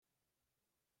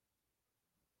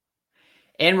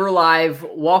And we're live.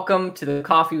 Welcome to the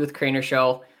Coffee with Craner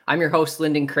show. I'm your host,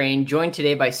 Lyndon Crane, joined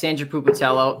today by Sandra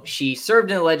Pupatello. She served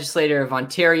in the legislature of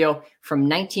Ontario from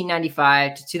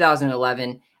 1995 to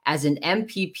 2011 as an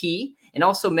MPP and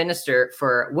also minister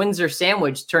for Windsor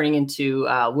Sandwich, turning into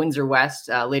Windsor West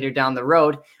later down the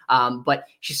road. But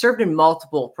she served in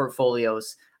multiple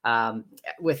portfolios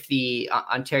with the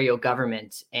Ontario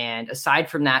government. And aside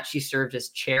from that, she served as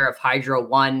chair of Hydro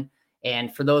One.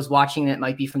 And for those watching that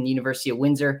might be from the University of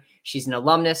Windsor, she's an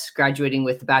alumnus graduating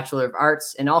with the Bachelor of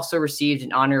Arts and also received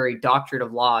an honorary doctorate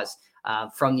of laws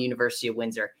from the University of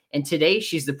Windsor. And today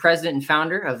she's the president and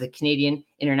founder of the Canadian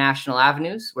International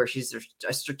Avenues, where she's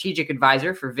a strategic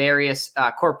advisor for various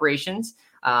corporations,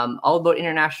 all about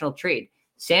international trade.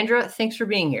 Sandra, thanks for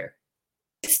being here.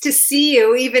 Nice to see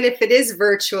you, even if it is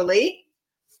virtually.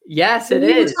 Yes, it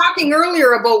is. We is. were talking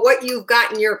earlier about what you've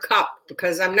got in your cup,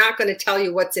 because I'm not going to tell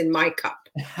you what's in my cup.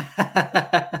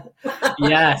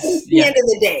 Yes. It's the end of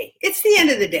the day. It's the end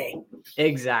of the day.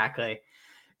 Exactly.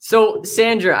 So,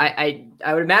 Sandra, I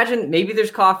would imagine maybe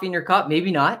there's coffee in your cup, maybe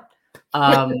not.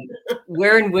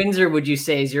 Where in Windsor would you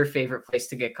say is your favorite place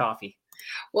to get coffee?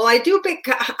 Well, I do.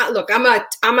 Look, I'm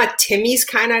a Timmy's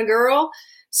kind of girl.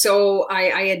 So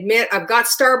I admit I've got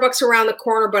Starbucks around the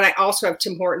corner, but I also have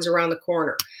Tim Hortons around the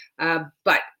corner.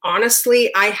 But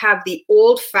honestly, I have the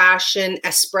old-fashioned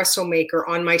espresso maker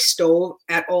on my stove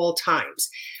at all times.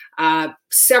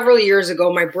 Several years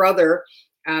ago, my brother,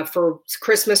 for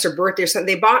Christmas or birthday or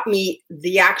something, they bought me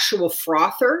the actual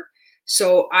frother.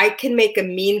 So I can make a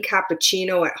mean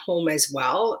cappuccino at home as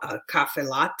well, a cafe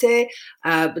latte.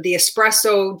 But the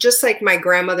espresso, just like my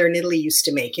grandmother in Italy used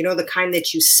to make, you know, the kind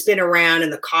that you spin around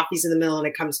and the coffee's in the middle and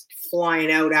it comes flying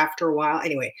out after a while.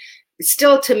 Anyway,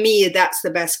 still to me, that's the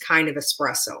best kind of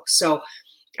espresso. So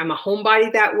I'm a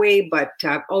homebody that way, but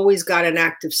I've always got an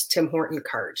active Tim Horton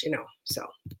card, you know, so.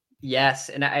 Yes,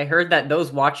 and I heard that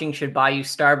those watching should buy you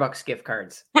Starbucks gift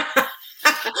cards.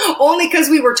 Only because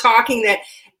we were talking that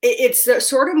it's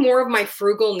sort of more of my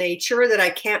frugal nature that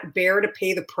I can't bear to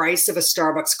pay the price of a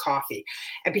Starbucks coffee.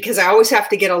 And because I always have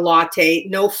to get a latte,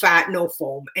 no fat, no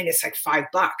foam. And it's like $5.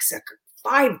 Like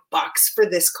 $5 for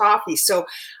this coffee. So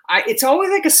it's always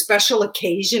like a special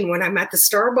occasion when I'm at the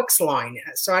Starbucks line.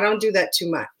 So I don't do that too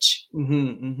much.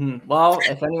 Well,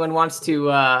 if anyone wants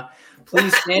to,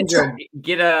 please, Sandra,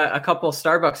 get a couple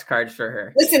Starbucks cards for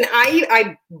her. Listen,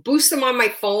 I boost them on my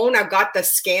phone. I've got the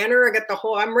scanner. I got the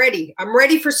whole, I'm ready. I'm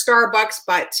ready for Starbucks,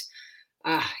 but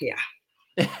yeah.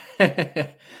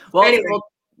 Well,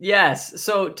 yes.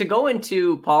 So to go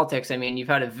into politics, I mean, you've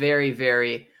had a very,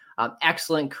 very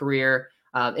excellent career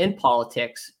in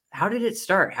politics. How did it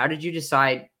start? How did you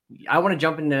decide, I want to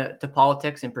jump into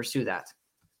politics and pursue that?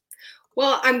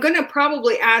 Well, I'm going to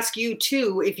probably ask you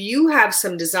too, if you have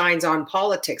some designs on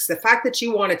politics. The fact that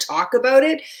you want to talk about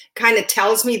it kind of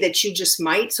tells me that you just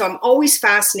might. So I'm always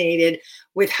fascinated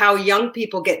with how young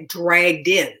people get dragged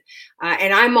in.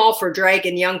 And I'm all for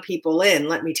dragging young people in,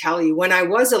 let me tell you. When I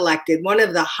was elected, one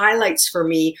of the highlights for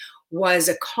me was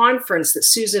a conference that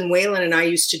Susan Whalen and I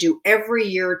used to do every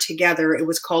year together. It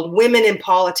was called Women in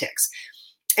Politics.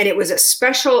 And it was a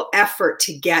special effort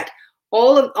to get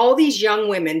all these young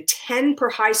women, 10 per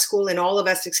high school in all of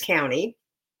Essex County,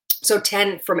 so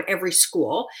 10 from every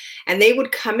school, and they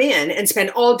would come in and spend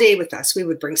all day with us. We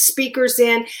would bring speakers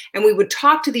in, and we would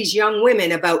talk to these young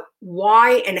women about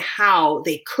why and how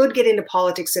they could get into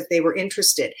politics if they were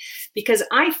interested. Because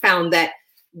I found that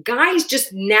guys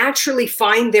just naturally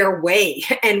find their way,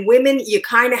 and women, you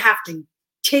kind of have to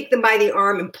take them by the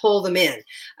arm and pull them in.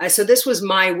 So this was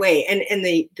my way. And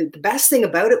the best thing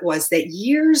about it was that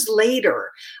years later,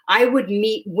 I would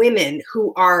meet women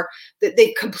who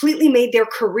they completely made their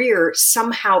career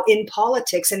somehow in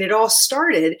politics. And it all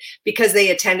started because they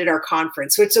attended our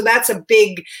conference. So that's a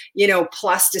big,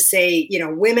 plus to say,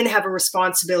 women have a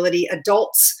responsibility,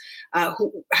 adults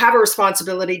who have a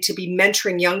responsibility to be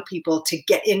mentoring young people to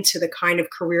get into the kind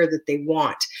of career that they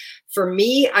want. For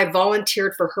me, I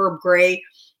volunteered for Herb Gray.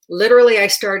 Literally, I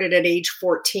started at age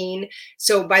 14.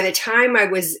 So by the time I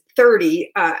was 30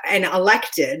 and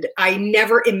elected, I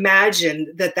never imagined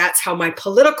that that's how my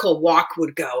political walk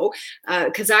would go,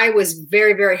 because I was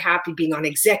very, very happy being on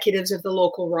executives of the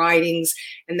local ridings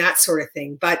and that sort of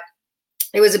thing. But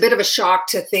it was a bit of a shock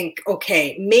to think,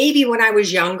 okay, maybe when I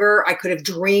was younger, I could have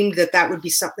dreamed that that would be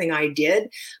something I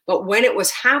did. But when it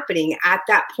was happening at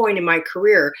that point in my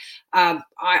career,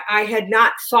 I had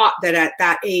not thought that at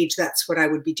that age, that's what I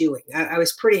would be doing. I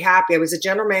was pretty happy. I was a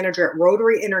general manager at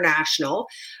Rotary International,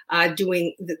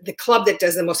 doing the club that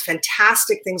does the most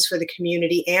fantastic things for the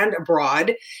community and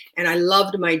abroad. And I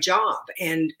loved my job.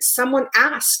 And someone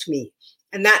asked me,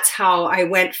 And that's how I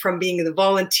went from being the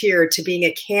volunteer to being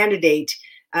a candidate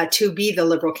to be the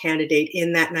Liberal candidate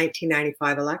in that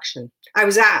 1995 election. I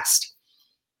was asked.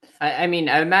 I mean,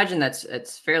 I imagine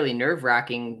it's fairly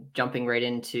nerve-wracking jumping right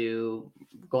into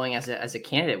going as a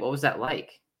candidate. What was that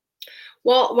like?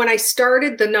 Well, when I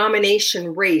started the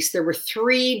nomination race, there were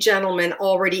 3 gentlemen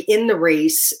already in the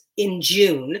race in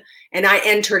June, and I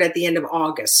entered at the end of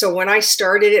August. So when I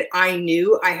started it, I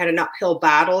knew I had an uphill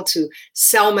battle to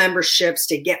sell memberships,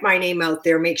 to get my name out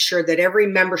there, make sure that every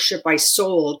membership I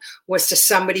sold was to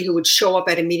somebody who would show up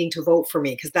at a meeting to vote for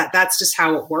me, because that's just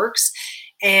how it works.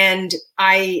 And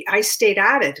I stayed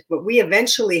at it, but we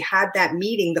eventually had that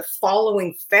meeting the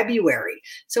following February.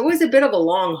 So it was a bit of a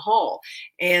long haul.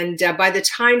 And by the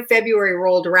time February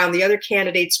rolled around, the other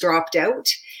candidates dropped out,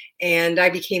 and I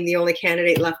became the only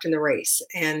candidate left in the race.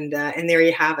 And there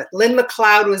you have it. Lynn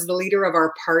McLeod was the leader of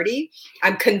our party.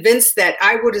 I'm convinced that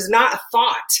I would have not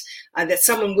thought that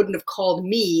someone wouldn't have called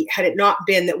me had it not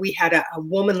been that we had a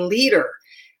woman leader.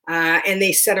 And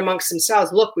they said amongst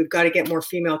themselves, look, we've got to get more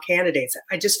female candidates.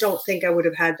 I just don't think I would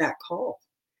have had that call.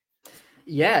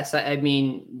 Yes. I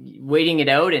mean, waiting it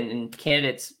out and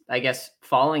candidates, I guess,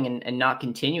 falling and not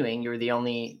continuing. You were the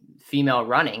only female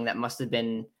running. That must have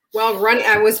been. Well,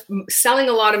 I was selling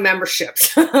a lot of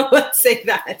memberships. Let's say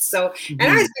that. So, and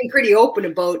I've been pretty open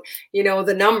about,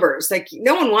 the numbers. Like,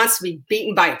 no one wants to be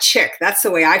beaten by a chick. That's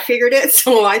the way I figured it.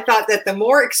 So I thought that the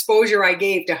more exposure I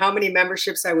gave to how many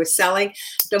memberships I was selling,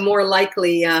 the more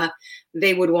likely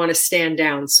they would want to stand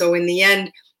down. So in the end,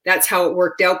 that's how it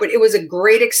worked out. But it was a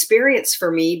great experience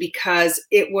for me, because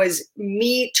it was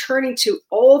me turning to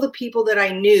all the people that I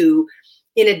knew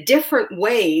in a different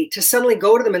way to suddenly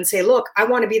go to them and say, look, I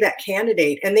want to be that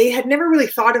candidate. And they had never really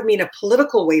thought of me in a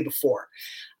political way before.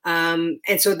 And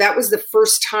so that was the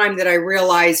first time that I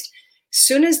realized,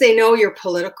 soon as they know you're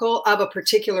political of a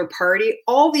particular party,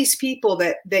 all these people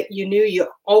that you knew you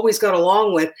always got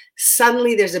along with,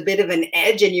 suddenly there's a bit of an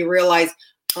edge, and you realize,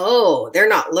 oh, they're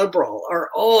not liberal, or,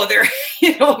 oh, they're,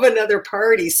 of another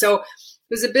party. So it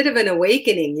was a bit of an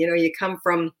awakening. You come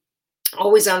from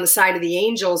always on the side of the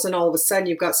Angels, and all of a sudden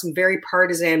you've got some very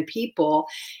partisan people.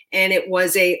 And it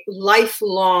was a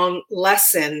lifelong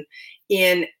lesson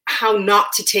in how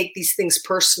not to take these things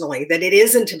personally, that it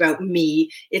isn't about me,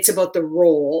 it's about the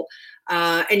role.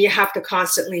 And you have to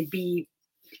constantly be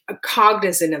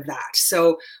cognizant of that.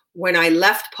 So when I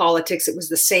left politics, it was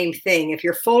the same thing. If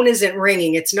your phone isn't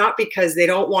ringing, it's not because they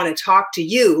don't want to talk to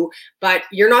you, but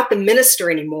you're not the minister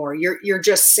anymore. You're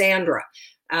just Sandra.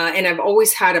 And I've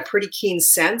always had a pretty keen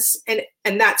sense.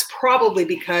 And that's probably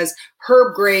because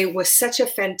Herb Gray was such a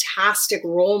fantastic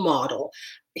role model.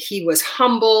 He was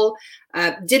humble.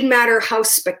 Didn't matter how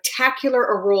spectacular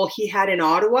a role he had in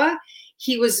Ottawa.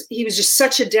 He was just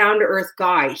such a down-to-earth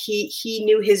guy. He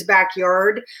knew his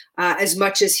backyard as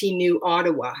much as he knew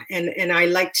Ottawa. And I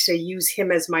liked to use him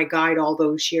as my guide all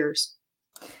those years.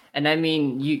 And I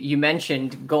mean, you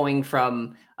mentioned going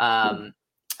from, I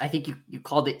think you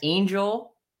called it angel,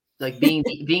 like being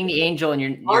the angel, and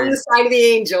you're on the side of the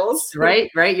Angels,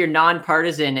 right. You're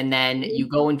nonpartisan, and then you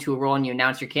go into a role and you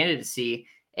announce your candidacy,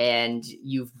 and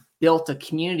you've built a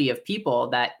community of people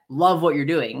that love what you're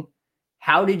doing.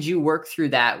 How did you work through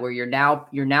that, where you're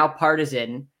now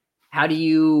partisan? How do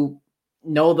you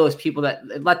know those people, that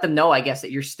let them know, I guess,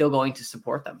 that you're still going to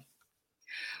support them?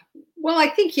 Well, I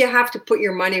think you have to put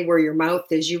your money where your mouth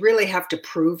is. You really have to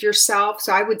prove yourself.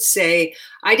 So I would say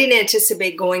I didn't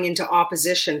anticipate going into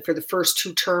opposition for the first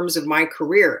 2 terms of my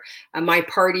career. My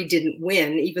party didn't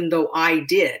win, even though I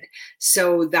did.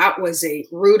 So that was a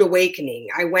rude awakening.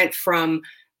 I went from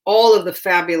all of the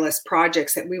fabulous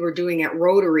projects that we were doing at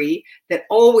Rotary that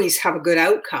always have a good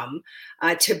outcome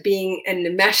to being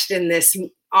enmeshed in this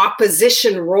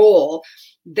opposition role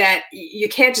that you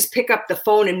can't just pick up the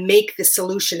phone and make the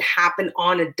solution happen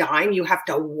on a dime. You have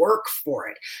to work for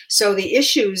it. So the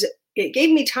issues, it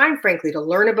gave me time, frankly, to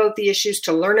learn about the issues,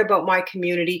 to learn about my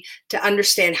community, to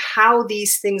understand how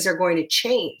these things are going to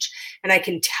change. And I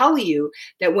can tell you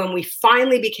that when we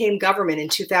finally became government in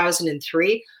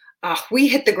 2003, we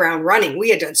hit the ground running. We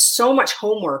had done so much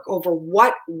homework over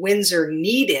what Windsor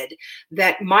needed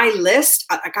that my list,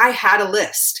 I had a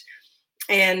list.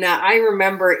 And I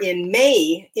remember in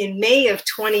May of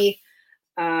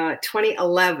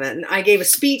 2011, I gave a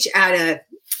speech at a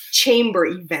chamber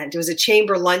event. It was a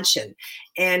chamber luncheon.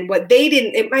 And what they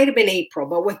didn't, it might have been April,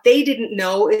 but what they didn't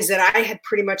know is that I had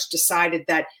pretty much decided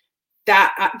that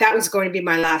was going to be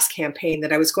my last campaign,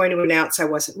 that I was going to announce I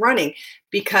wasn't running,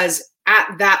 because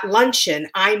at that luncheon,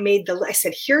 I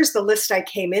said, here's the list I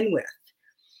came in with,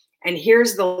 and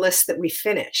here's the list that we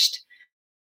finished.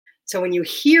 So when you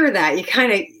hear that,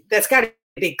 that's got to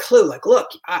big clue. Like, look,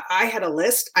 I had a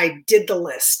list. I did the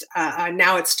list.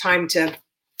 Now it's time to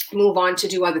move on to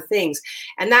do other things.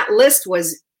 And that list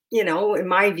was, in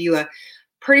my view, a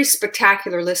pretty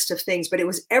spectacular list of things, but it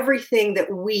was everything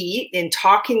that we, in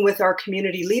talking with our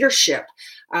community leadership,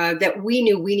 that we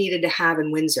knew we needed to have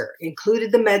in Windsor. It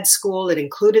included the med school. It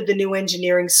included the new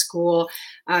engineering school.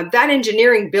 That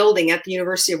engineering building at the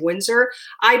University of Windsor,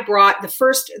 I brought the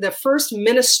first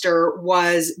minister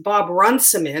was Bob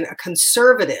Runciman, a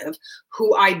conservative,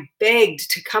 who I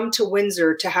begged to come to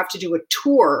Windsor to have to do a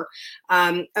tour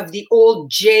of the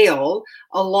old jail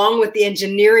along with the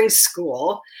engineering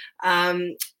school.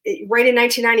 Right in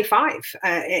 1995.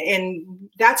 And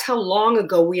that's how long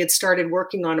ago we had started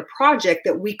working on a project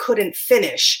that we couldn't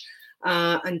finish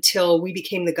until we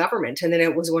became the government. And then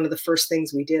it was one of the first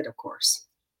things we did, of course.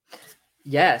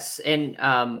 Yes. And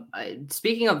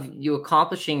speaking of you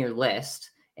accomplishing your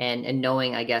list and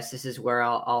knowing, I guess this is where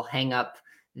I'll hang up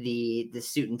the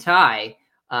suit and tie.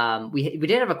 We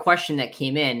did have a question that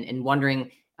came in and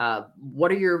wondering,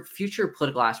 what are your future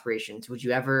political aspirations? Would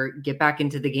you ever get back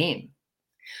into the game?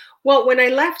 Well, when I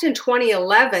left in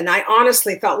 2011, I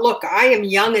honestly thought, look, I am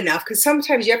young enough, because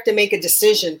sometimes you have to make a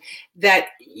decision that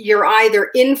you're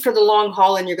either in for the long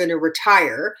haul and you're going to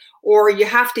retire, or you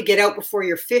have to get out before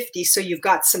you're 50. So you've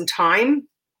got some time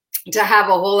to have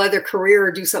a whole other career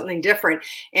or do something different.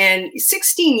 And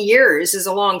 16 years is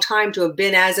a long time to have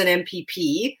been as an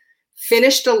MPP,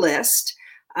 finished a list,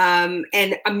 and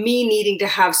me needing to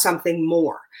have something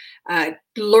more.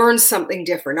 Learn something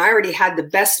different. I already had the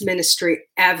best ministry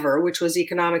ever, which was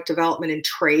economic development and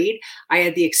trade. I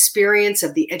had the experience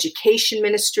of the education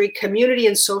ministry, community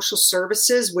and social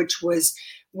services, which was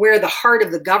where the heart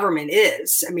of the government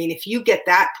is. I mean, if you get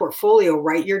that portfolio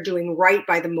right, you're doing right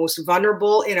by the most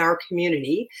vulnerable in our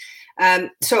community.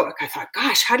 So I thought,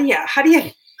 gosh, how do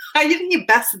you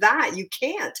best that? You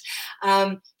can't.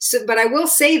 But I will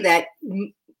say that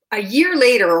a year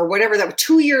later, or whatever, that was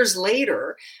 2 years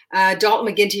later,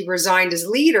 Dalton McGuinty resigned as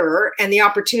leader, and the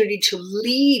opportunity to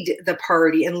lead the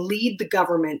party and lead the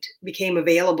government became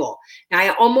available. Now,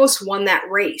 I almost won that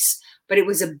race, but it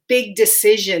was a big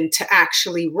decision to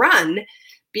actually run,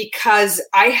 because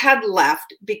I had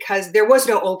left because there was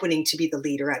no opening to be the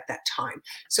leader at that time.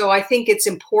 So I think it's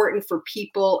important for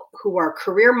people who are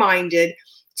career-minded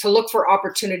to look for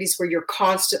opportunities where you're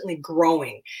constantly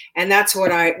growing. And that's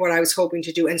what I was hoping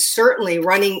to do. And certainly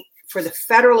running for the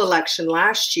federal election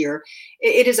last year,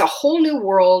 it is a whole new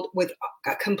world with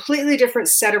a completely different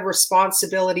set of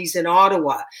responsibilities in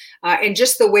Ottawa. And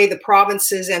just the way the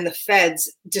provinces and the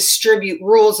feds distribute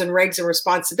rules and regs and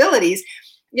responsibilities,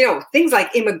 things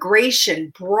like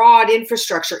immigration, broad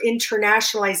infrastructure,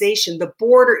 internationalization, the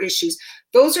border issues,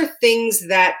 those are things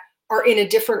that are in a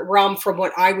different realm from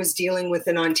what I was dealing with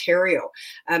in Ontario.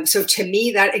 So to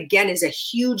me, that again is a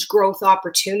huge growth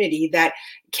opportunity. That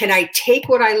can I take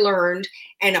what I learned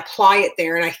and apply it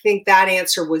there? And I think that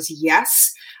answer was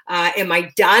yes. Am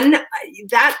I done?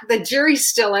 That the jury's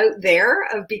still out there,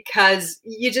 because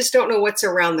you just don't know what's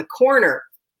around the corner.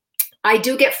 I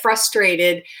do get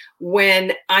frustrated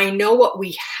when I know what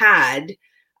we had.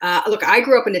 Look, I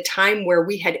grew up in a time where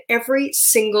we had every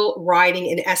single riding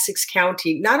in Essex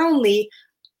County, not only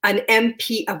an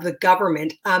MP of the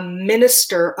government, a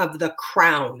minister of the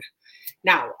crown.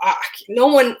 Now, no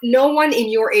one in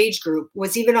your age group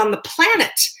was even on the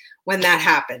planet when that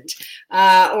happened.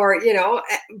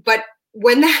 But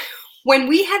when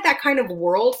we had that kind of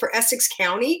world for Essex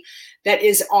County, that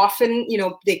is often,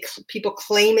 people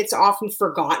claim it's often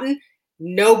forgotten.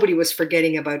 Nobody was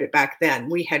forgetting about it back then.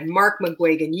 We had Mark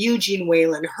McGuigan, Eugene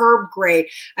Whalen, Herb Gray.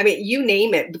 I mean, you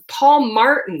name it. Paul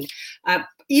Martin,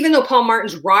 even though Paul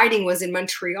Martin's riding was in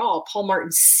Montreal, Paul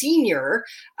Martin Sr.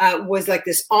 Was like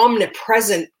this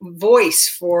omnipresent voice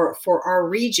for our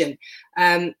region.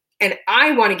 And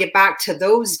I want to get back to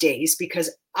those days, because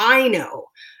I know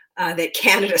that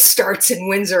Canada starts in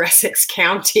Windsor, Essex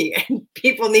County, and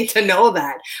people need to know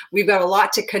that. We've got a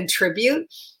lot to contribute,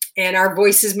 and our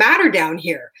voices matter down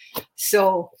here.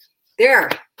 So there.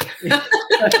 How's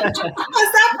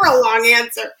that for a long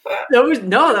answer?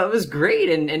 That was great.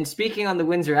 And speaking on the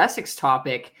Windsor Essex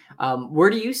topic, where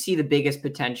do you see the biggest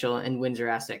potential in Windsor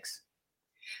Essex?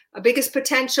 A biggest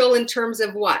potential in terms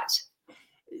of what?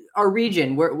 Our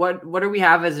region. What do we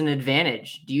have as an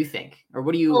advantage, do you think? Or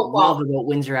what do you love about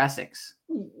Windsor Essex?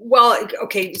 Well,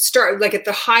 okay, start like at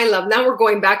the high level. Now we're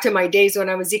going back to my days when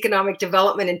I was economic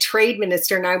development and trade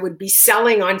minister, and I would be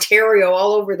selling Ontario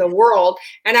all over the world.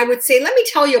 And I would say, let me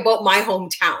tell you about my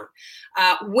hometown.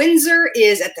 Windsor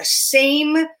is at the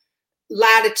same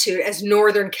latitude as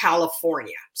Northern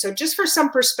California. So just for some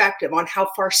perspective on how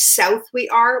far south we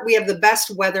are, we have the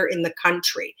best weather in the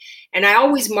country. And I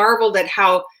always marveled at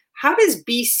how does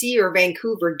BC or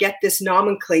Vancouver get this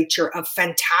nomenclature of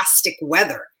fantastic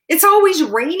weather? It's always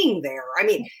raining there. I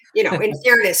mean, you know, in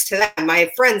fairness to them, I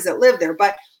have friends that live there,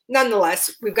 but nonetheless,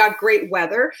 we've got great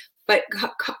weather. But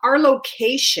our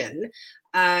location,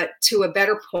 to a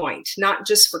better point, not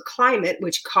just for climate,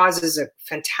 which causes a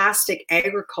fantastic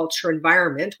agriculture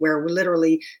environment where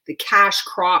literally the cash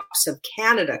crops of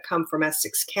Canada come from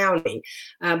Essex County.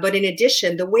 But in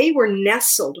addition, the way we're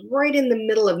nestled right in the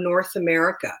middle of North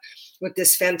America with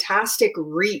this fantastic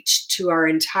reach to our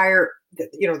entire,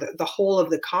 you know, the whole of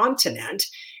the continent.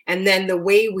 And then the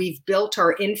way we've built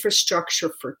our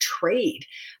infrastructure for trade,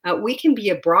 we can be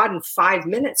abroad in 5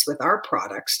 minutes with our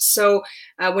products. So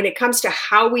when it comes to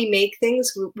how we make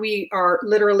things, we are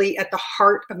literally at the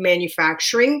heart of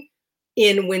manufacturing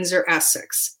in Windsor,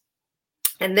 Essex.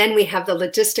 And then we have the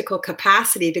logistical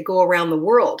capacity to go around the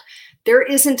world. There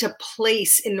isn't a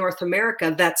place in North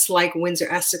America that's like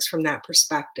Windsor, Essex from that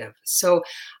perspective. So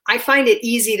I find it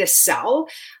easy to sell,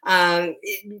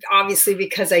 obviously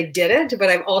because I did it, but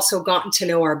I've also gotten to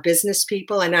know our business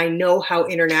people and I know how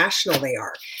international they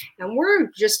are. And we're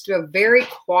just a very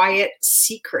quiet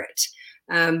secret,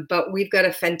 but we've got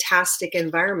a fantastic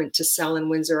environment to sell in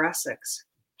Windsor, Essex.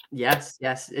 Yes,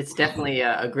 it's definitely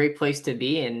a great place to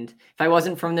be. And if I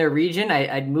wasn't from their region,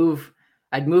 I'd move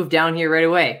down here right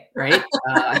away, right?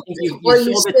 I think you well,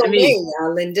 sold it to me.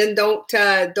 Lyndon. Don't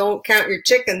count your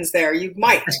chickens there. You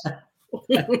might.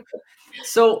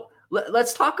 So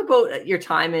let's talk about your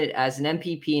time as an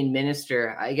MPP and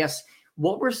minister. I guess,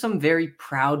 what were some very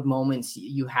proud moments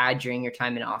you had during your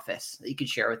time in office that you could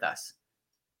share with us?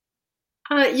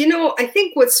 You know, I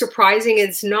think what's surprising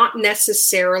is not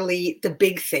necessarily the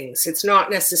big things. It's not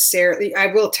necessarily, I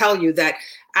will tell you that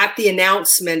at the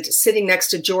announcement, sitting next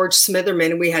to George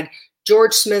Smitherman, we had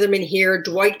George Smitherman here,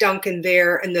 Dwight Duncan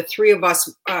there, and the three of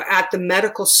us at the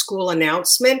medical school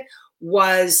announcement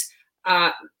was,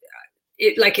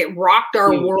 it rocked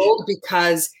our world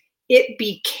because it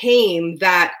became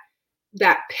that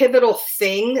pivotal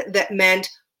thing that meant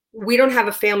we don't have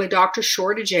a family doctor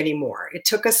shortage anymore. It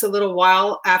took us a little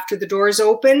while after the doors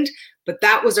opened, but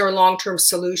that was our long-term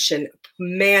solution.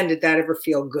 Man, did that ever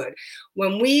feel good.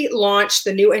 When we launched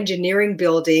the new engineering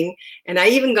building, and I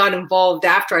even got involved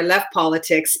after I left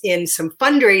politics in some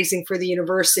fundraising for the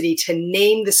university to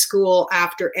name the school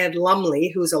after Ed Lumley,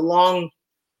 who's a long,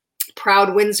 proud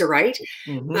Windsorite.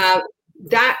 Mm-hmm.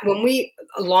 That when we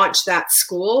launched that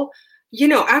school, you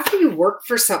know, after you work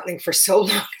for something for so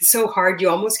long, so hard, you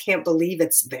almost can't believe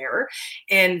it's there.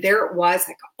 And there it was,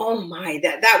 like, oh my,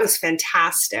 that was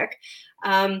fantastic.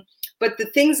 But the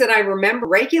things that I remember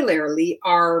regularly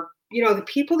are, you know, the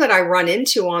people that I run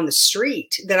into on the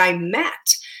street that I met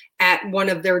at one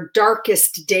of their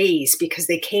darkest days because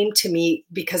they came to me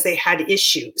because they had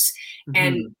issues. Mm-hmm.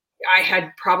 And I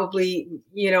had probably,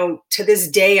 you know, to this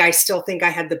day, I still think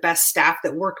I had the best staff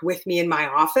that worked with me in my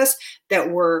office that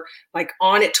were like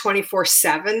on it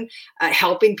 24/7,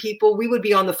 helping people. We would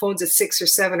be on the phones at 6 or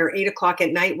 7 or 8 o'clock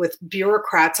at night with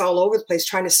bureaucrats all over the place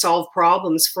trying to solve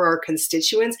problems for our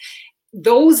constituents.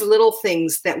 Those little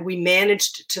things that we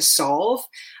managed to solve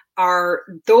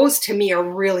those to me are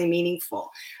really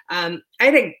meaningful. I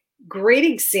had a great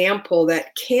example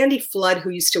that Candy Flood, who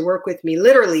used to work with me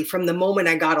literally from the moment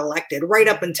I got elected right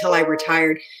up until I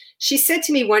retired, she said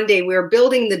to me one day, we were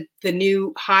building the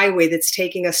new highway that's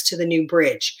taking us to the new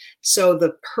bridge, so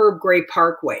the Herb Gray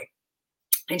Parkway.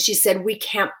 And she said, we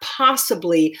can't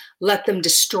possibly let them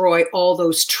destroy all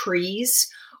those trees,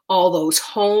 all those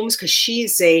homes, because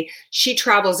she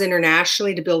travels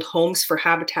internationally to build homes for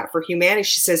Habitat for Humanity.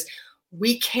 She says,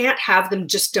 we can't have them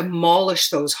just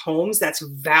demolish those homes. That's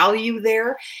value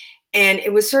there. And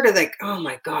it was sort of like, oh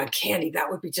my God, Candy,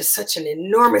 that would be just such an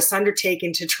enormous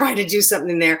undertaking to try to do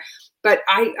something there. But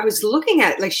I was looking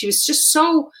at it, like, she was just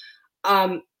so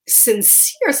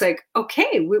sincere. It's like,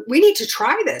 okay, we need to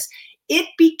try this. It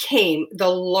became the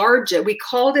largest, we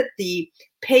called it the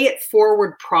Pay It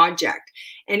Forward project.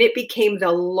 And it became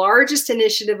the largest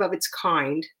initiative of its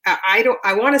kind. I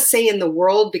want to say in the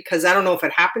world, because I don't know if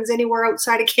it happens anywhere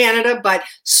outside of Canada, but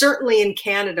certainly in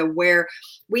Canada, where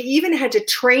we even had to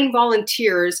train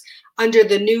volunteers under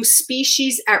the new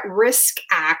Species at Risk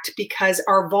Act because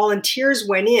our volunteers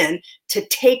went in to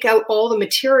take out all the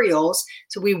materials.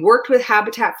 So we worked with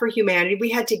Habitat for Humanity. We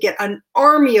had to get an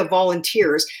army of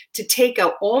volunteers to take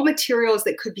out all materials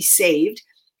that could be saved,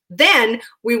 Then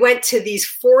we went to these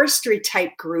forestry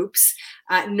type groups,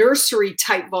 nursery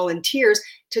type volunteers,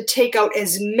 to take out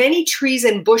as many trees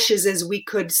and bushes as we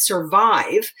could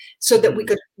survive so that we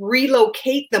could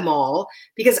relocate them all,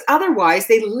 because otherwise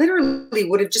they literally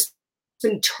would have just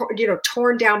been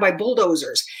torn down by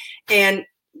bulldozers. And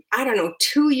I don't know,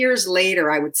 2 years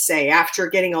later, I would say, after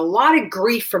getting a lot of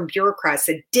grief from bureaucrats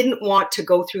that didn't want to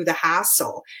go through the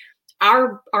hassle,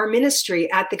 our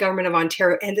ministry at the Government of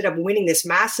Ontario ended up winning this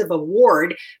massive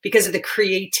award because of the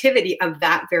creativity of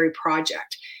that very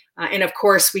project. And of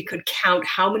course, we could count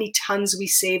how many tons we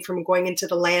saved from going into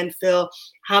the landfill,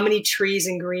 how many trees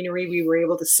and greenery we were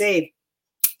able to save.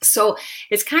 So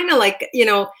it's kind of like,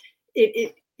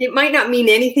 it might not mean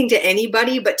anything to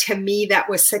anybody, but to me, that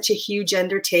was such a huge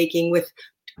undertaking.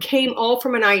 Came all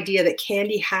from an idea that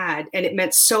Candy had, and it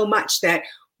meant so much that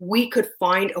we could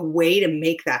find a way to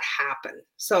make that happen.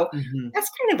 So that's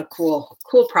kind of a cool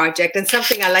project, and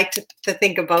something I like to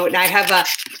think about. And I have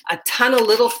a ton of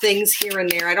little things here and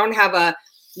there. I don't have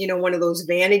one of those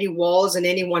vanity walls in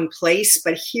any one place,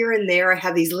 but here and there I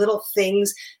have these little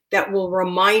things that will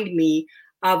remind me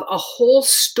of a whole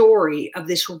story of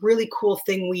this really cool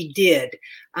thing we did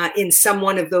in some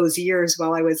one of those years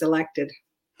while I was elected.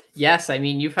 Yes, I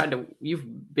mean, you've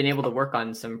been able to work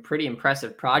on some pretty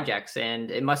impressive projects, and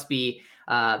it must be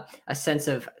a sense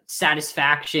of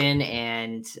satisfaction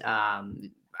and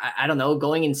I don't know,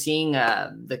 going and seeing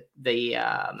the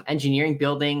engineering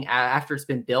building after it's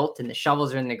been built and the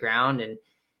shovels are in the ground, and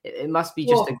it must be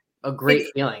just a great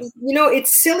feeling.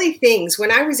 It's silly things.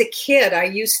 When I was a kid, I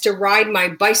used to ride my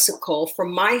bicycle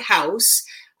from my house,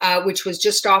 which was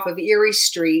just off of Erie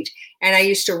Street. And I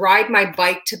used to ride my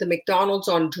bike to the McDonald's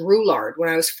on Drouillard when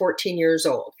I was 14 years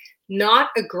old. Not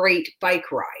a great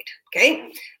bike ride.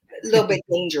 Okay. A little bit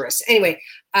dangerous. Anyway.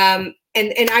 And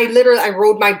I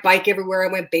rode my bike everywhere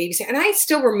I went babysitting. And I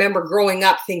still remember growing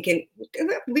up thinking,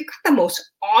 we got the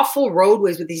most awful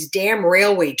roadways with these damn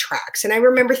railway tracks. And I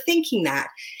remember thinking that.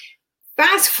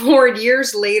 Fast forward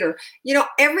years later,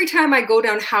 every time I go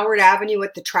down Howard Avenue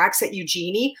at the tracks at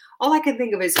Eugenie, all I can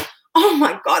think of is, oh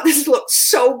my God, this looks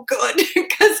so good.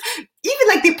 Because even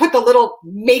like they put the little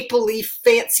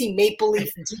fancy maple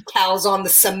leaf decals on the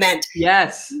cement.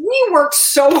 Yes. We worked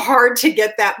so hard to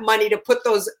get that money to put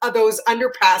those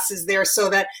underpasses there so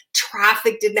that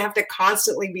traffic didn't have to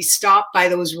constantly be stopped by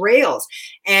those rails.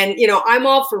 And, I'm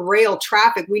all for rail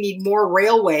traffic. We need more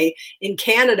railway in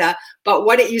Canada. But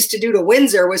what it used to do to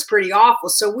Windsor was pretty awful.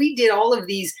 So we did all of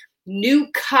these new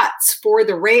cuts for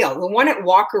the rail. The one at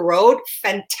Walker Road,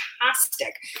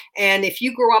 fantastic. And if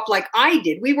you grew up like I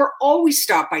did, we were always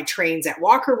stopped by trains at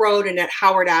Walker Road and at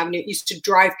Howard Avenue. It used to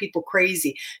drive people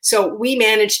crazy. So we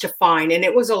managed to find, and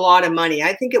it was a lot of money.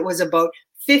 I think it was about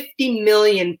 50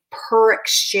 million per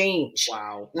exchange.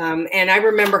 Wow. And I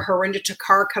remember Harinder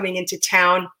Takar coming into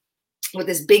town with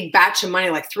this big batch of money,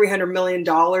 like $300 million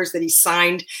that he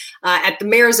signed at the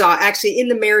mayor's, actually in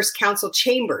the mayor's council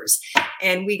chambers.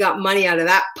 And we got money out of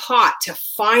that pot to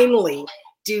finally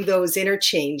do those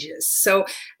interchanges. So,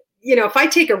 if I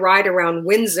take a ride around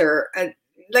Windsor, I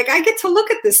get to look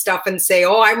at this stuff and say,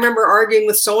 oh, I remember arguing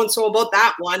with so-and-so about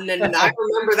that one. And I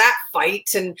remember that fight.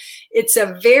 And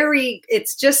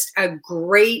it's just a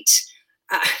great,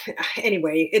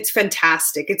 anyway, it's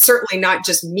fantastic. It's certainly not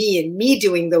just me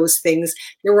doing those things.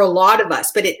 There were a lot of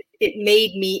us, but it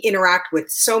made me interact with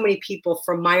so many people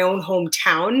from my own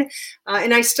hometown.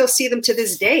 And I still see them to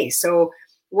this day. So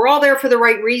we're all there for the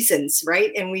right reasons,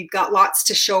 right? And we've got lots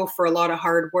to show for a lot of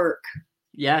hard work.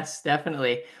 Yes,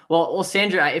 definitely. Well,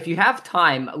 Sandra, if you have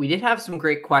time, we did have some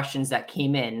great questions that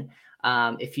came in.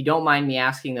 If you don't mind me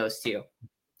asking those to you.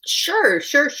 Sure.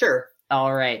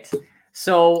 All right.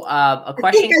 So a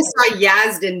question. I think I saw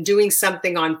Yazdan doing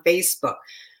something on Facebook.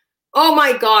 Oh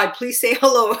my God, please say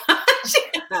hello.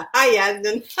 Hi,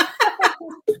 Yazdan.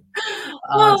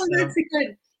 Oh, that's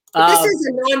good. This is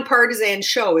a nonpartisan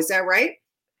show, is that right?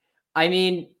 I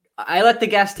mean, I let the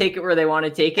guests take it where they want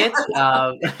to take it.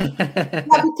 Yeah,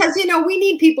 because, we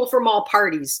need people from all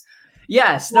parties.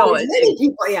 Yes. No. Many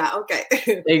people. Yeah. Okay.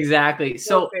 Exactly.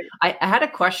 So okay. I had a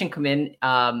question come in.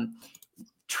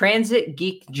 Transit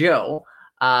Geek Joe,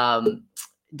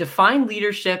 define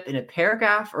leadership in a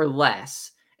paragraph or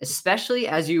less, especially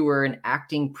as you were an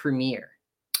acting premier.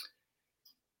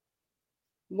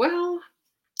 Well,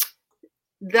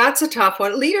 that's a tough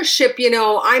one. Leadership,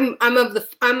 I'm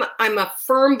a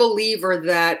firm believer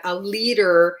that a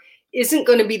leader isn't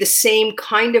going to be the same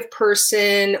kind of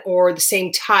person or the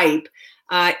same type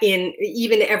in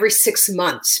even every 6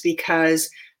 months, because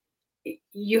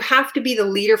you have to be the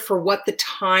leader for what the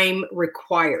time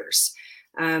requires.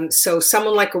 So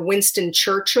someone like a Winston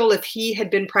Churchill, if he had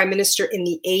been prime minister in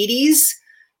the 80s,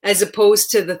 as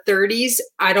opposed to the 30s,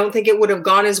 I don't think it would have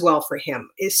gone as well for him.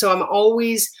 So I'm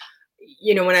always,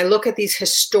 when I look at these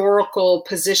historical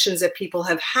positions that people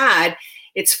have had,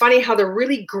 it's funny how the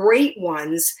really great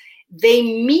ones, they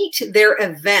meet their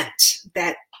event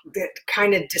that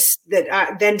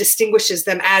then distinguishes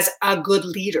them as a good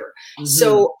leader. Mm-hmm.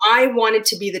 So I wanted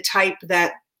to be the type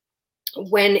that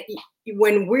when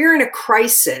we're in a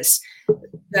crisis,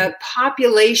 the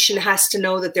population has to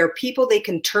know that there are people they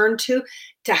can turn to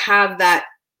have that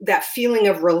feeling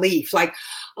of relief, like,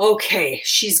 okay,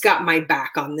 she's got my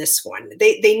back on this one.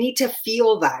 They need to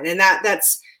feel that. And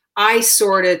that's, I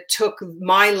sort of took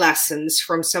my lessons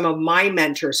from some of my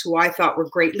mentors who I thought were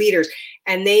great leaders,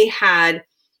 and they had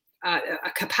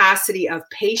a capacity of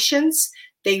patience.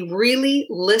 They really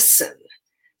listen.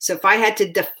 So if I had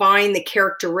to define the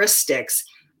characteristics,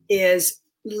 is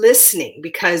listening,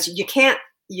 because you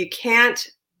can't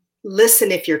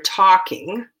listen if you're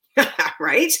talking.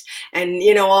 Right? And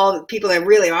all the people that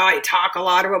really, I talk a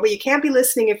lot, well, you can't be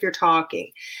listening if you're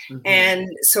talking. Mm-hmm. And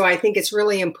so I think it's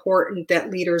really important that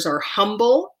leaders are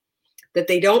humble, that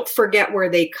they don't forget where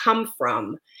they come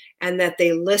from, and that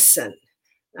they listen.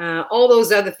 All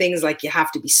those other things, like you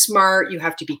have to be smart, you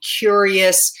have to be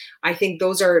curious. I think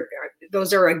those are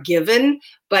a given,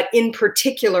 but in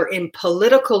particular in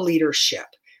political leadership,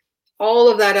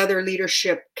 all of that other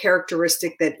leadership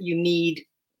characteristic that you need,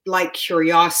 like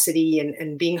curiosity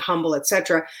and being humble,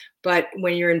 etc. But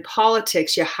when you're in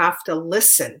politics, you have to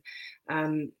listen.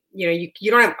 You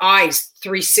don't have eyes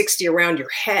 360 around your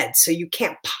head, so you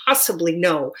can't possibly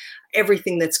know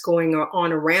everything that's going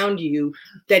on around you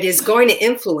that is going to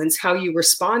influence how you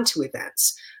respond to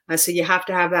events. So you have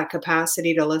to have that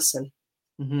capacity to listen.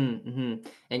 Mm-hmm, mm-hmm.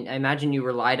 And I imagine you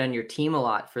relied on your team a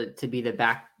lot to be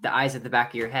the eyes at the back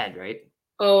of your head, right?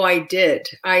 Oh, I did.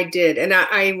 And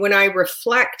I when I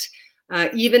reflect,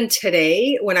 even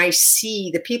today, when I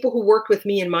see the people who worked with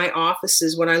me in my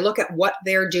offices, when I look at what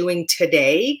they're doing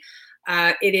today,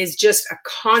 it is just a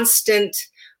constant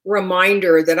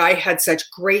reminder that I had such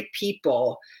great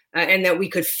people and that we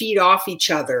could feed off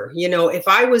each other. If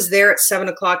I was there at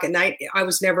 7:00 at night, I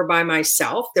was never by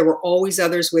myself. There were always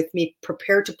others with me,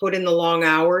 prepared to put in the long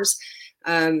hours.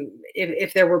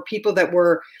 If there were people that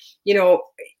were,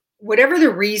 whatever the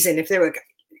reason, if they were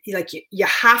like, you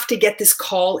have to get this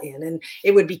call in, and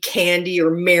it would be Candy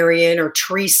or Marion or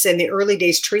Teresa in the early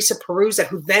days, Teresa Perusa,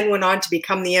 who then went on to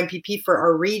become the MPP for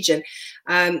our region.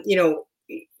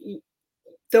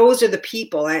 Those are the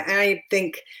people. I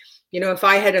think, if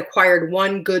I had acquired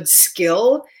one good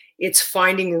skill, it's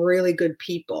finding really good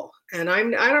people. And I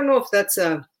don't know if that's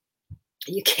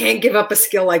you can't give up a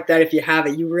skill like that if you have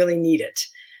it. You really need it.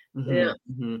 Mm-hmm, yeah.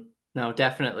 Mm-hmm. No,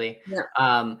 definitely. Yeah.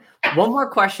 One more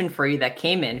question for you that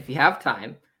came in, if you have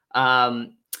time.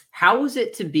 How was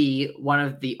it to be one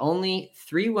of the only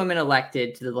 3 women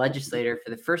elected to the legislature for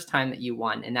the first time that you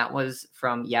won? And that was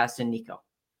from Yasmin Nico.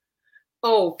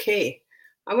 Okay.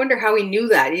 I wonder how he knew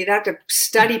that. You'd have to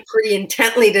study pretty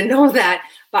intently to know that.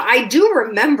 But I do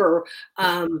remember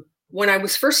when I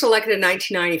was first elected in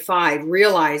 1995,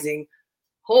 realizing,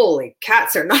 holy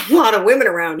cats, there are not a lot of women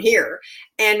around here.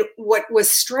 And what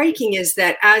was striking is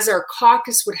that as our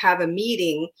caucus would have a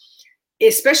meeting,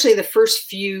 especially the first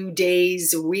few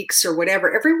days, weeks, or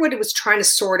whatever, everybody was trying to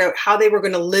sort out how they were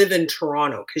going to live in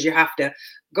Toronto, because you have to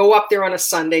go up there on a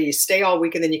Sunday, you stay all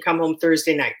week, and then you come home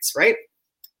Thursday nights, right?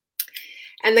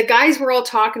 And the guys were all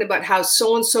talking about how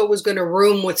so-and-so was going to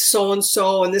room with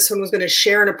so-and-so, and this one was going to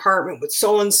share an apartment with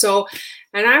so-and-so.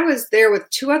 And I was there with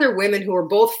 2 other women who were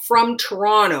both from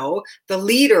Toronto, the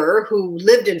leader who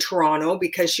lived in Toronto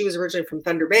because she was originally from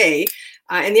Thunder Bay,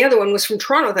 and the other one was from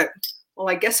Toronto. That, well,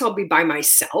 I guess I'll be by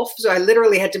myself. So I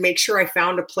literally had to make sure I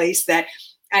found a place that,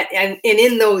 and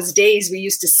in those days, we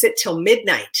used to sit till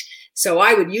midnight. So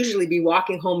I would usually be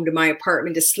walking home to my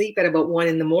apartment to sleep at about 1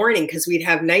 a.m, because we'd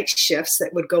have night shifts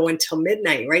that would go until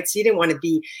midnight, right? So you didn't want to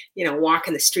be,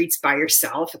 walking the streets by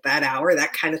yourself at that hour,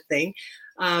 that kind of thing.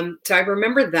 So I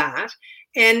remember that.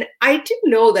 And I do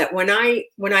know that when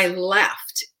I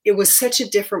left, it was such a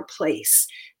different place,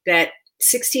 that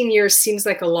 16 years seems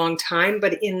like a long time,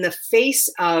 but in the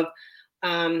face of,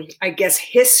 I guess,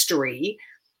 history,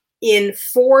 in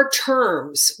 4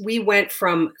 terms, we went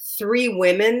from 3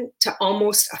 women to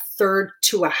almost a third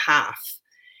to a half.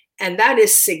 And that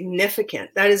is significant.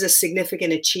 That is a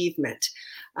significant achievement.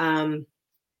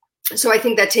 So I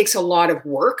think that takes a lot of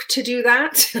work to do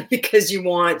that, because you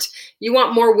want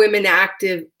more women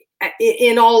active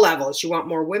in all levels. You want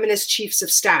more women as chiefs of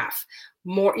staff.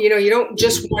 More, you don't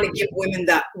just want to give women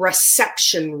that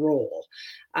reception role.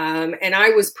 And I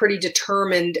was pretty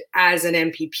determined as an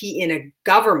MPP in a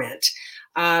government.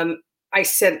 I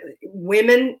said,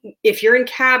 women, if you're in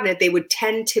cabinet, they would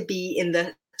tend to be in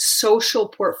the social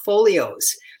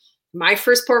portfolios. My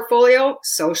first portfolio,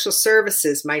 social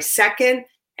services. My second,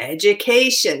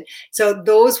 education. So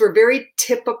those were very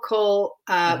typical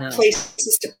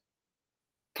places to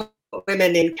put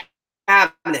women in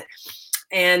cabinet.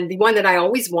 And the one that I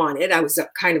always wanted, I was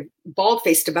kind of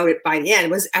bald-faced about it by the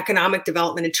end, was economic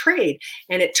development and trade.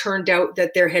 And it turned out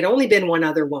that there had only been one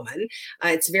other woman.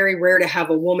 It's very rare to have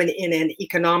a woman in an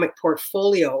economic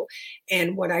portfolio.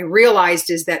 And what I realized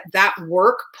is that that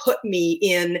work put me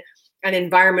in an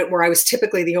environment where I was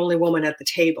typically the only woman at the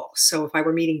table. So if I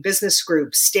were meeting business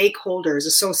groups, stakeholders,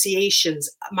 associations,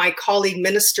 my colleague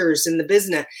ministers in the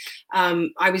business,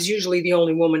 I was usually the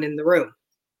only woman in the room.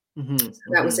 So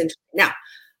that was interesting. Now,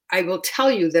 I will tell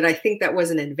you that I think that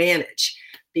was an advantage,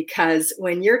 because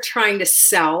when you're trying to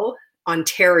sell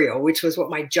Ontario, which was what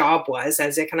my job was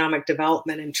as economic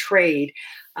development and trade,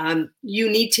 you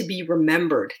need to be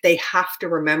remembered. They have to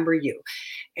remember you.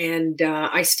 And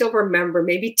I still remember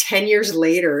maybe 10 years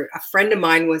later, a friend of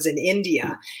mine was in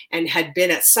India and had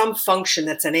been at some function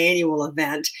that's an annual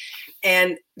event.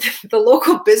 And the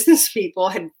local business people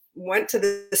had went to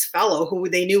this fellow who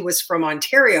they knew was from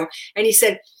Ontario. And he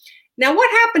said, now what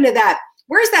happened to that?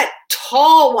 Where's that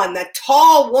tall one, that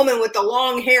tall woman with the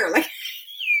long hair? Like,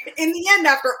 in the end,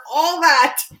 after all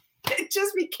that, it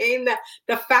just became that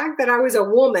the fact that I was a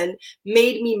woman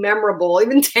made me memorable.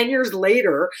 Even 10 years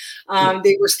later,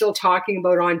 they were still talking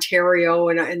about Ontario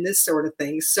and this sort of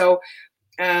thing. So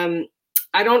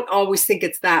I don't always think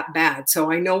it's that bad.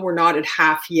 So I know we're not at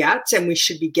half yet, and we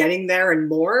should be getting there and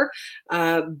more.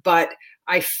 But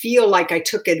I feel like I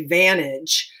took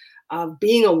advantage of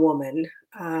being a woman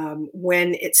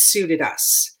when it suited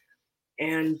us.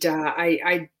 And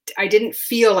I didn't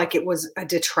feel like it was a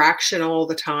detraction all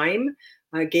the time.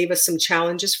 It gave us some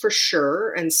challenges for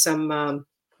sure, and some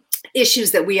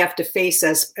issues that we have to face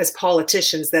as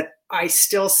politicians that I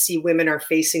still see women are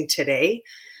facing today.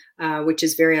 Which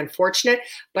is very unfortunate.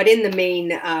 But in the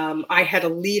main, I had a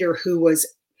leader who was,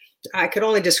 I could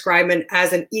only describe him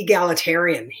as an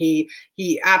egalitarian. He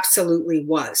absolutely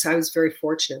was. I was very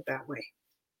fortunate that way.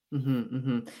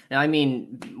 Now, I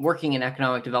mean, working in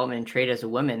economic development and trade as a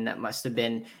woman, that must have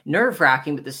been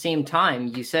nerve-wracking. But at the same time,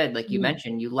 you said, like you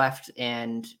mentioned, you left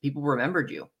and people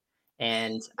remembered you.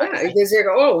 And yeah, because they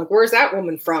go, oh, like, where's that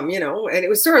woman from? You know, and it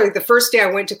was sort of like the first day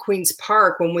I went to Queen's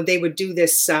Park when they would do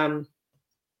this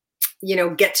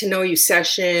get to know you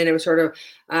session. It was sort of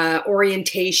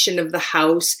orientation of the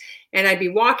house. And I'd be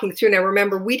walking through, and I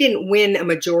remember we didn't win a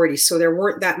majority, so there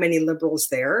weren't that many Liberals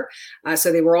there.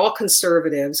 So they were all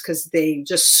Conservatives, because they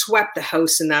just swept the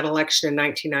House in that election in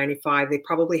 1995. They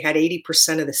probably had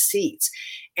 80% of the seats.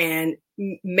 And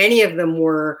many of them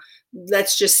were,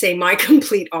 let's just say, my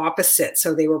complete opposite.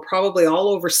 So they were probably all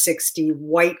over 60,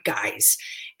 white guys.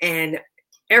 And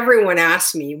everyone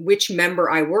asked me which member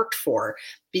I worked for,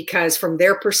 because from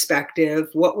their perspective,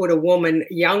 what would a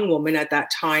young woman at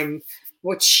that time,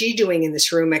 what's she doing in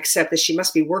this room, except that she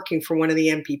must be working for one of the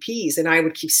MPPs? And I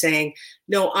would keep saying,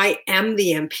 no, I am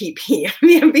the MPP. I'm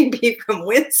the MPP from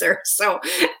Windsor. So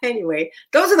anyway,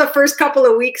 those are the first couple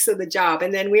of weeks of the job.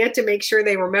 And then we had to make sure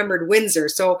they remembered Windsor.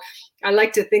 So I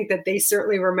like to think that they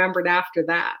certainly remembered after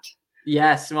that.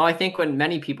 Yes. Well, I think when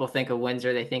many people think of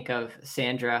Windsor, they think of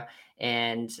Sandra.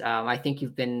 And I think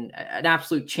you've been an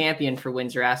absolute champion for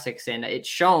Windsor Essex, and it's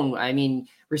shown. I mean,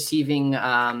 receiving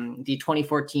the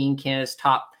 2014 Canada's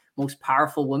Top Most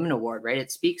Powerful Women Award, right?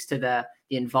 It speaks to the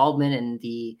involvement and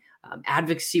the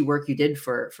advocacy work you did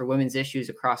for women's issues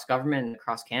across government and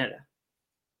across Canada.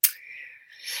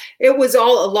 It was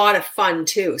all a lot of fun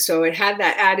too, so it had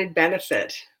that added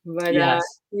benefit. But yes.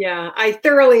 Yeah, I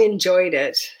thoroughly enjoyed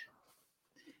it.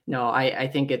 No, I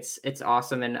think it's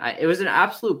awesome. And it was an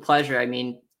absolute pleasure. I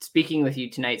mean, speaking with you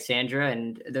tonight, Sandra,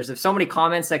 and there's so many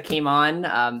comments that came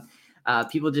on.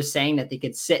 People just saying that they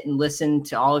could sit and listen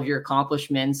to all of your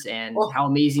accomplishments and how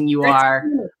amazing you are.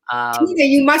 Tina,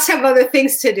 you must have other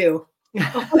things to do.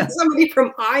 Somebody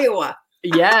from Iowa.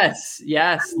 Yes.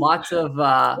 Lots of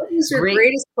what was her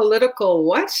greatest political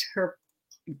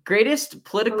greatest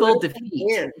political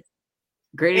defeat.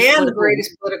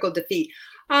 Greatest political defeat.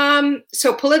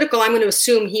 So political, I'm going to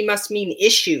assume he must mean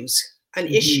issues, an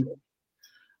issue.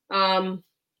 Wow.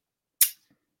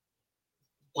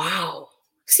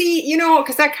 See,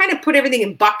 because I kind of put everything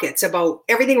in buckets, about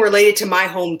everything related to my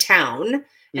hometown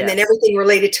and then everything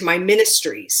related to my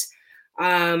ministries.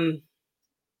 So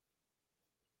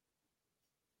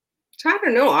I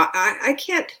don't know. I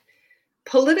can't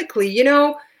politically,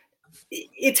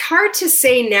 It's hard to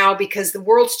say now because the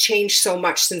world's changed so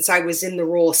much since I was in the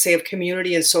role, say, of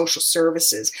community and social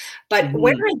services. But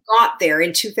when I got there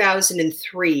in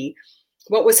 2003,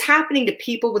 what was happening to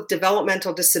people with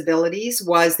developmental disabilities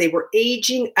was they were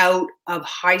aging out of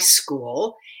high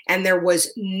school and there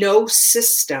was no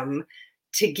system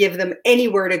to give them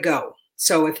anywhere to go.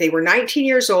 So if they were 19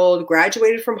 years old,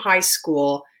 graduated from high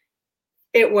school,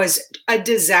 it was a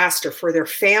disaster for their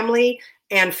family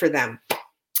and for them.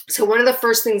 So one of the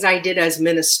first things I did as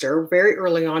minister very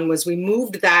early on was we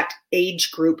moved that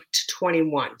age group to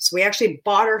 21. So we actually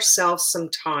bought ourselves some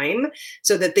time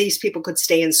so that these people could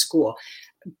stay in school.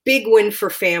 Big win for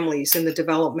families in the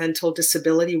developmental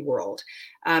disability world.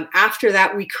 After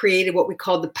that, we created what we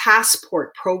called the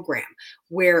Passport program,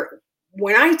 where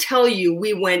when I tell you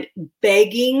we went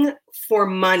begging for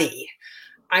money,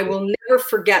 I will never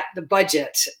forget the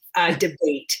budget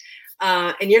debate.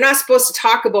 And you're not supposed to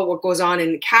talk about what goes on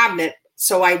in the cabinet,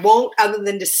 so I won't, other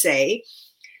than to say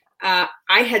I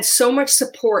had so much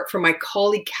support from my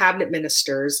colleague cabinet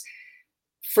ministers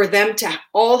for them to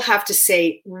all have to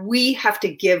say, we have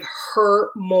to give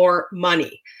her more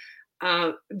money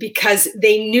because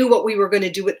they knew what we were going to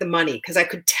do with the money, because I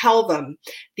could tell them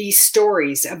these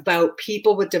stories about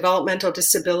people with developmental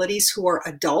disabilities who are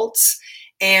adults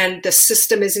and the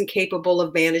system isn't capable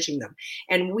of managing them.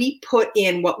 And we put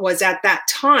in what was at that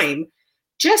time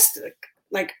just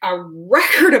like a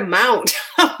record amount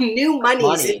of new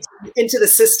monies into the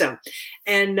system.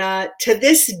 And to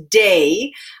this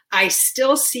day, I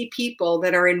still see people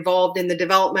that are involved in the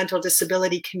developmental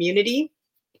disability community.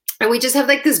 And we just have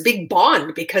like this big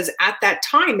bond because at that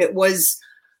time it was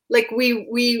like we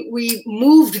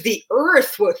moved the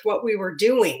earth with what we were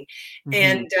doing.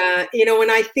 And,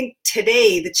 and I think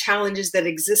today, the challenges that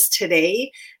exist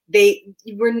today,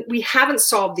 we haven't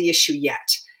solved the issue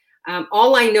yet.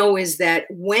 All I know is that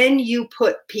when you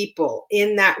put people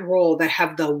in that role that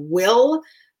have the will,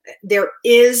 there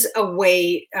is a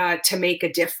way to make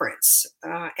a difference.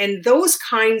 And those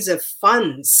kinds of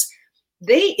funds,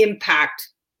 they impact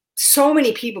so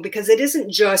many people because it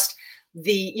isn't just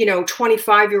the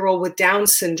 25-year-old with Down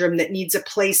syndrome that needs a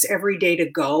place every day to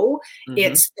go.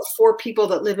 It's the 4 people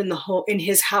that live in the home in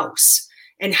his house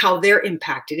and how they're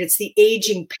impacted. It's the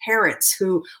aging parents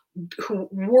who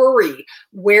worry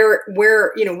where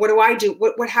what do I do?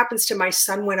 What happens to my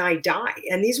son when I die?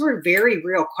 And these were very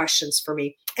real questions for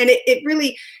me. And it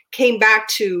really came back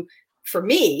to, for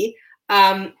me,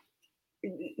 I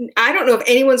don't know if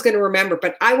anyone's going to remember,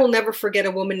 but I will never forget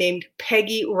a woman named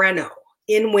Peggy Reno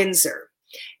in Windsor.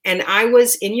 And I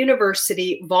was in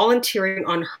university volunteering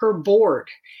on her board.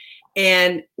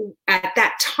 And at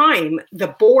that time, the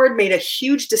board made a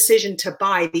huge decision to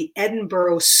buy the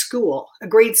Edinburgh School, a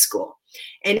grade school.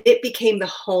 And it became the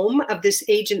home of this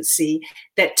agency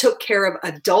that took care of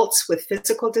adults with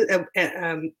physical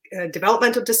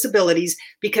developmental disabilities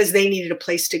because they needed a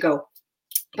place to go.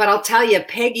 But I'll tell you,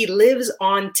 Peggy lives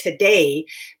on today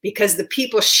because the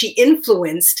people she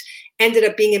influenced ended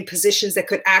up being in positions that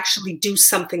could actually do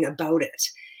something about it.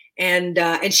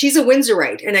 And she's a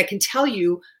Windsorite. And I can tell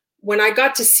you, when I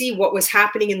got to see what was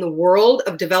happening in the world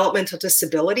of developmental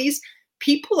disabilities,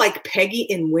 people like Peggy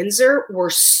in Windsor were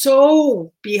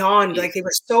so beyond, like they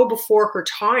were so before her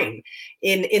time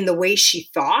in the way she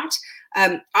thought.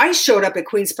 I showed up at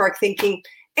Queen's Park thinking,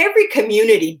 every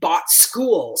community bought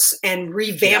schools and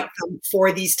revamped them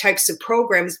for these types of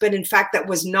programs. But in fact, that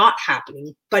was not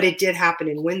happening, but it did happen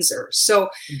in Windsor. So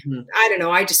I don't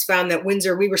know. I just found that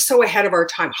Windsor, we were so ahead of our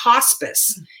time.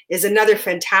 Hospice is another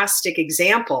fantastic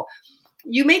example.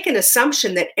 You make an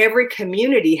assumption that every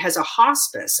community has a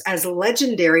hospice as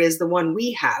legendary as the one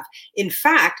we have. In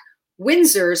fact,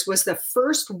 Windsor's was the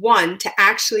first one to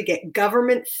actually get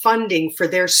government funding for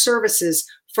their services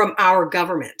from our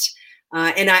government.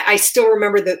 And I still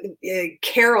remember that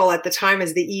Carol at the time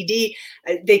as the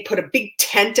ED, they put a big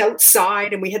tent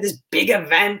outside and we had this big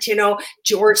event.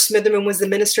 George Smitherman was the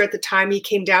minister at the time. He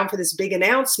came down for this big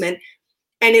announcement.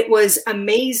 And it was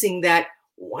amazing that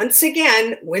once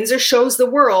again, Windsor shows the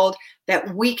world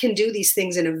that we can do these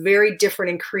things in a very different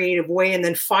and creative way. And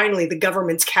then finally, the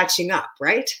government's catching up,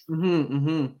 right?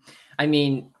 I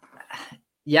mean,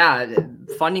 yeah,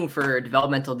 funding for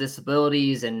developmental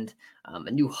disabilities and a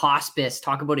new hospice,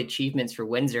 talk about achievements for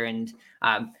Windsor and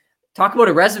talk about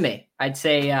a resume. I'd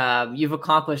say you've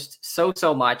accomplished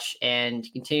so much and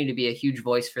continue to be a huge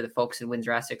voice for the folks in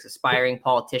Windsor Essex, aspiring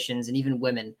politicians and even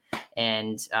women.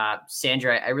 And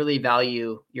Sandra, I really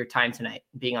value your time tonight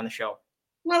being on the show.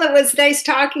 Well, it was nice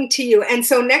talking to you. And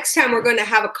so next time we're going to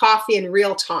have a coffee in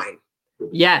real time.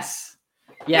 Yes.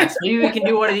 Maybe we can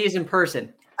do one of these in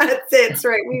person. That's it. That's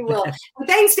right. We will. And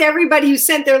thanks to everybody who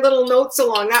sent their little notes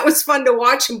along. That was fun to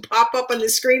watch them pop up on the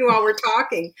screen while we're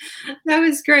talking. That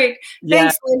was great. Yeah.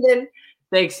 Thanks, Lyndon.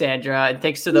 Thanks, Sandra. And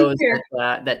thanks to those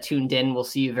that tuned in. We'll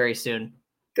see you very soon.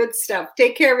 Good stuff.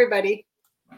 Take care, everybody.